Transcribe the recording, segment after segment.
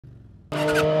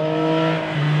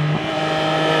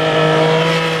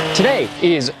Today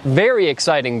is very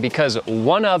exciting because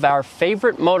one of our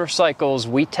favorite motorcycles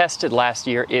we tested last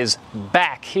year is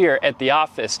back here at the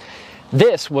office.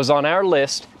 This was on our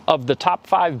list of the top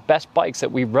 5 best bikes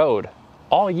that we rode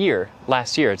all year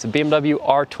last year. It's a BMW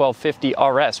R1250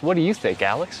 RS. What do you think,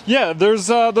 Alex? Yeah, there's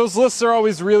those lists are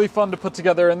always really fun to put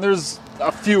together, and there's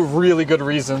a few really good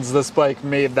reasons this bike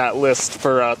made that list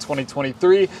for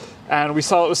 2023. And we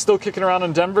saw it was still kicking around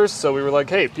in Denver, so we were like,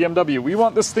 hey, BMW, we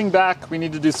want this thing back. We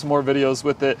need to do some more videos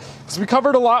with it. Because we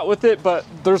covered a lot with it, but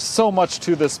there's so much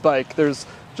to this bike. There's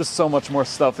just so much more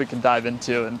stuff we can dive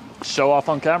into and show off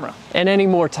on camera. And any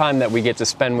more time that we get to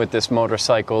spend with this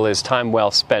motorcycle is time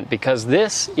well spent, because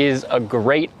this is a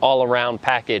great all-around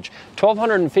package.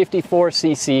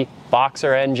 1254cc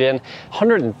boxer engine,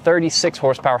 136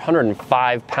 horsepower,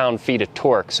 105 pound-feet of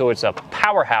torque. So it's a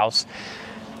powerhouse.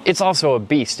 It's also a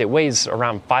beast. It weighs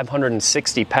around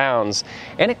 560 pounds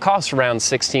and it costs around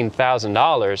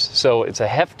 $16,000. So it's a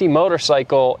hefty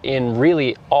motorcycle in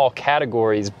really all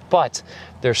categories, but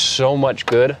there's so much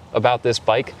good about this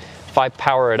bike. If I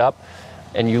power it up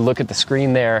and you look at the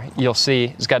screen there, you'll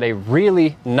see it's got a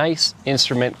really nice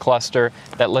instrument cluster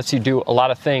that lets you do a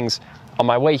lot of things. On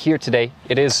my way here today,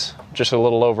 it is just a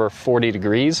little over 40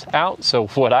 degrees out. So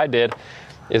what I did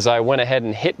is I went ahead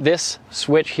and hit this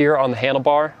switch here on the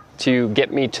handlebar to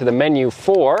get me to the menu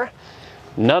for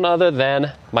none other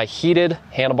than my heated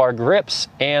handlebar grips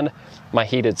and my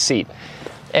heated seat.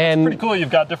 And it's pretty cool.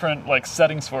 You've got different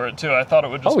settings for it too. I thought it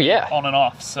would just be on and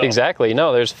off. So. Exactly.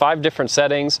 No, there's 5 different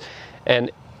settings, and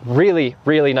really,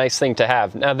 really nice thing to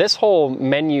have. Now, this whole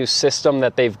menu system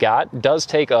that they've got does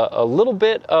take a little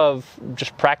bit of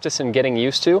just practice and getting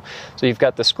used to. So you've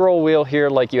got the scroll wheel here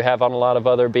like you have on a lot of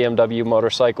other BMW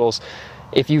motorcycles.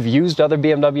 If you've used other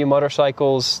BMW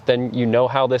motorcycles, then you know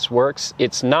how this works.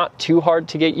 It's not too hard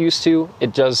to get used to.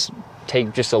 It does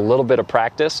take just a little bit of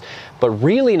practice, but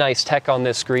really nice tech on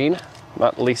this screen,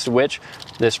 not least of which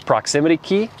this proximity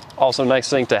key. Also nice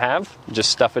thing to have.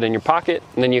 Just stuff it in your pocket,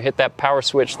 and then you hit that power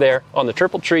switch there on the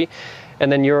triple tree,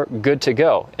 and then you're good to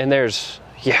go. And there's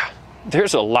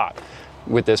a lot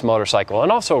with this motorcycle,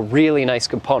 and also really nice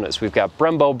components. We've got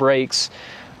Brembo brakes.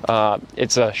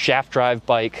 It's a shaft drive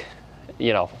bike,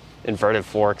 inverted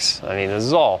forks. I mean, this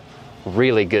is all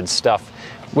really good stuff,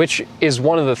 which is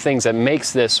one of the things that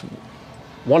makes this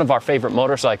one of our favorite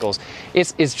motorcycles.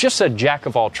 It's just a jack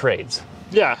of all trades.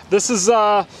 Yeah, this is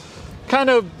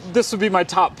this would be my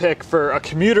top pick for a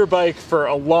commuter bike for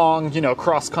a long,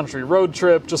 cross-country road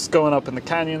trip, just going up in the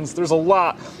canyons. There's a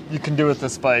lot you can do with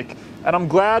this bike. And I'm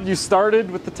glad you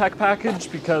started with the tech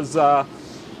package because, I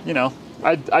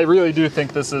really do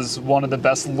think this is one of the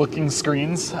best looking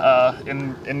screens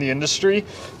in the industry.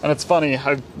 And it's funny,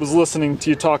 I was listening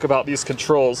to you talk about these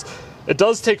controls. It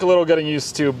does take a little getting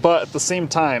used to, but at the same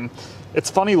time, it's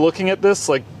funny looking at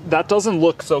this, that doesn't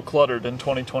look so cluttered in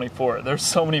 2024. There's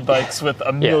so many bikes with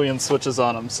a million switches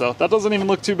on them, so that doesn't even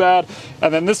look too bad.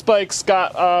 And then this bike's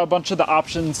got a bunch of the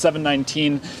Option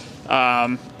 719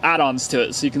 add-ons to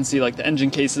it. So you can see the engine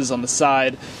cases on the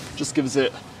side, just gives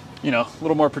it, a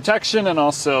little more protection and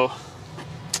also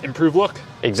improved look.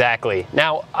 Exactly.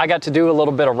 Now, I got to do a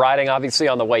little bit of riding, obviously,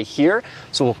 on the way here,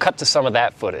 so we'll cut to some of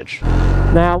that footage.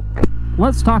 Now,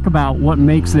 let's talk about what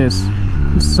makes this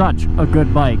such a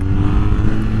good bike.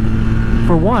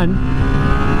 For one,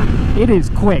 it is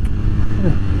quick.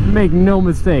 Make no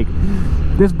mistake.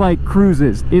 This bike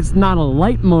cruises. It's not a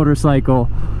light motorcycle,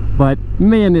 but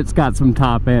man, it's got some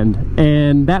top end,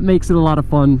 and that makes it a lot of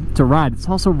fun to ride. It's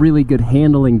also a really good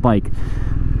handling bike.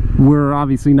 We're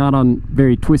obviously not on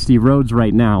very twisty roads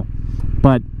right now,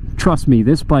 but trust me,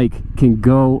 this bike can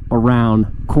go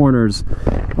around corners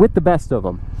with the best of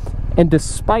them. And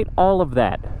despite all of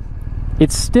that,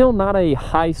 it's still not a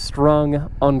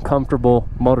high-strung, uncomfortable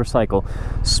motorcycle.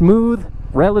 Smooth,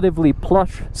 relatively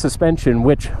plush suspension,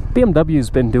 which BMW's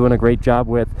been doing a great job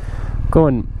with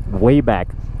going way back.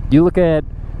 You look at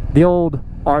the old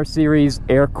R-Series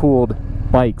air-cooled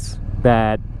bikes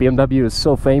that BMW is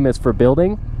so famous for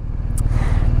building.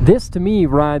 This, to me,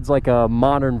 rides like a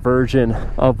modern version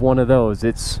of one of those.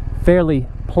 It's fairly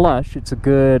plush. It's a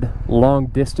good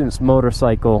long-distance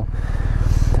motorcycle.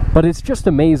 But it's just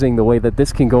amazing the way that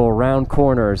this can go around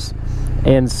corners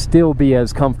and still be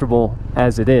as comfortable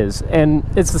as it is. And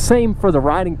it's the same for the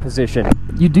riding position.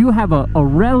 You do have a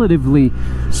relatively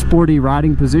sporty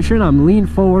riding position. I'm leaned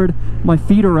forward, my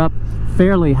feet are up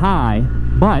fairly high,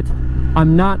 but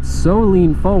I'm not so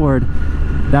leaned forward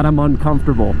that I'm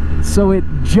uncomfortable. So it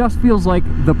just feels like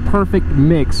the perfect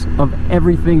mix of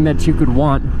everything that you could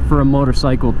want for a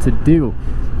motorcycle to do.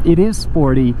 It is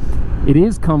sporty, It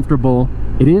is comfortable,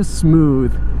 it is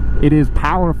smooth, it is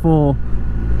powerful,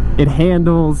 it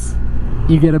handles,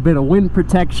 you get a bit of wind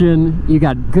protection, you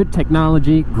got good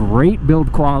technology, great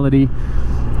build quality.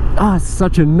 Ah,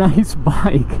 such a nice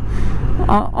bike.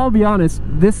 I'll be honest,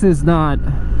 this is not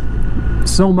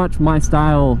so much my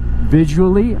style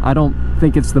visually. I don't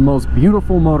think it's the most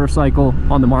beautiful motorcycle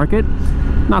on the market.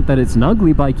 Not that it's an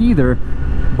ugly bike either,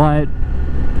 but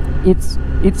it's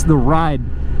the ride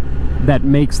that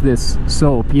makes this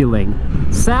so appealing.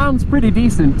 Sounds pretty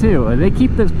decent too. They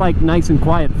keep this bike nice and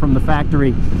quiet from the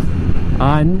factory.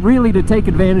 And really, to take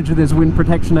advantage of this wind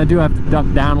protection, I do have to duck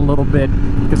down a little bit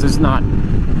because it's not,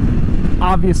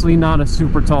 obviously not a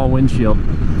super tall windshield.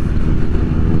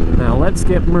 Now let's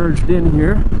get merged in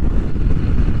here.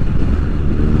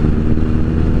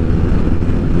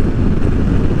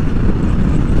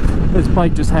 This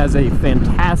bike just has a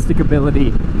fantastic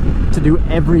ability to do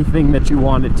everything that you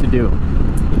want it to do.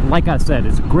 Like I said,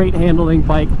 it's a great handling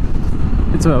bike.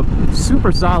 It's a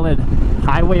super solid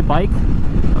highway bike.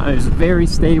 It's very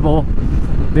stable,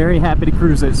 very happy to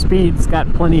cruise at speed. It's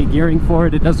got plenty of gearing for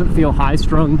it. It doesn't feel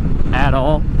high-strung at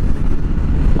all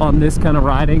on this kind of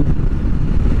riding.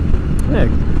 Yeah,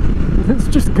 it's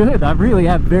just good. I really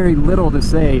have very little to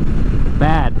say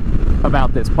bad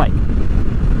about this bike.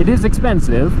 It is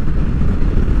expensive,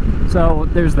 so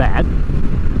there's that.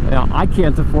 Now, I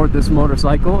can't afford this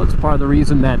motorcycle. It's part of the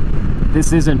reason that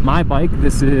this isn't my bike.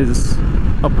 This is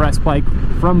a press bike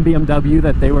from BMW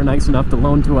that they were nice enough to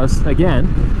loan to us again.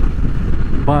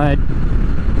 But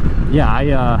yeah,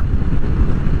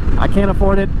 I can't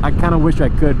afford it. I kind of wish I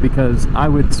could, because I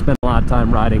would spend a lot of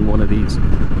time riding one of these.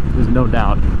 There's no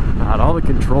doubt. God, all the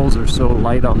controls are so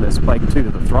light on this bike too.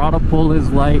 The throttle pull is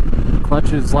light,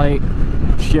 clutch is light,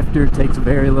 shifter takes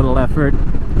very little effort.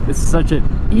 It's such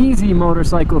an easy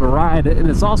motorcycle to ride, and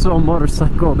it's also a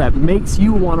motorcycle that makes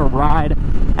you want to ride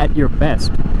at your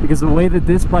best, because the way that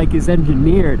this bike is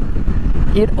engineered,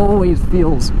 it always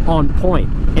feels on point,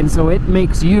 and so it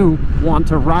makes you want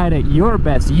to ride at your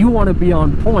best. You want to be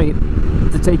on point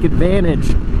to take advantage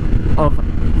of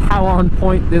how on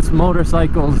point this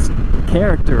motorcycle's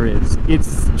character is.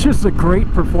 It's just a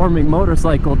great performing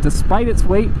motorcycle despite its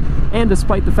weight, and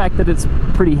despite the fact that it's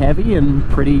pretty heavy and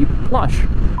pretty plush.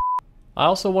 I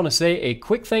also want to say a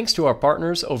quick thanks to our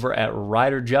partners over at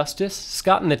Rider Justice.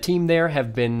 Scott and the team there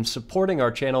have been supporting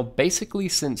our channel basically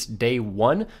since day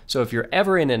one. So if you're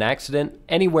ever in an accident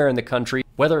anywhere in the country,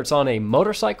 whether it's on a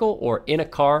motorcycle or in a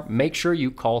car, make sure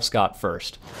you call Scott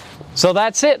first. So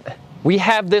that's it. We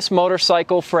have this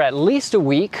motorcycle for at least a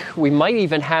week. We might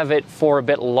even have it for a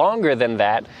bit longer than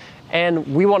that.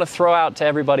 And we want to throw out to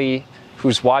everybody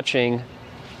who's watching,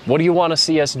 what do you want to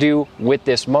see us do with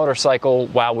this motorcycle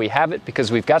while we have it?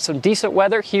 Because we've got some decent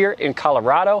weather here in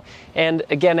Colorado. And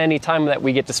again, any time that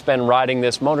we get to spend riding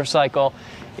this motorcycle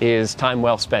is time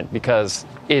well spent, because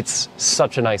it's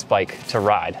such a nice bike to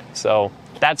ride. So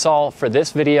that's all for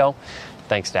this video.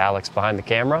 Thanks to Alex behind the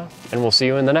camera, and we'll see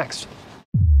you in the next.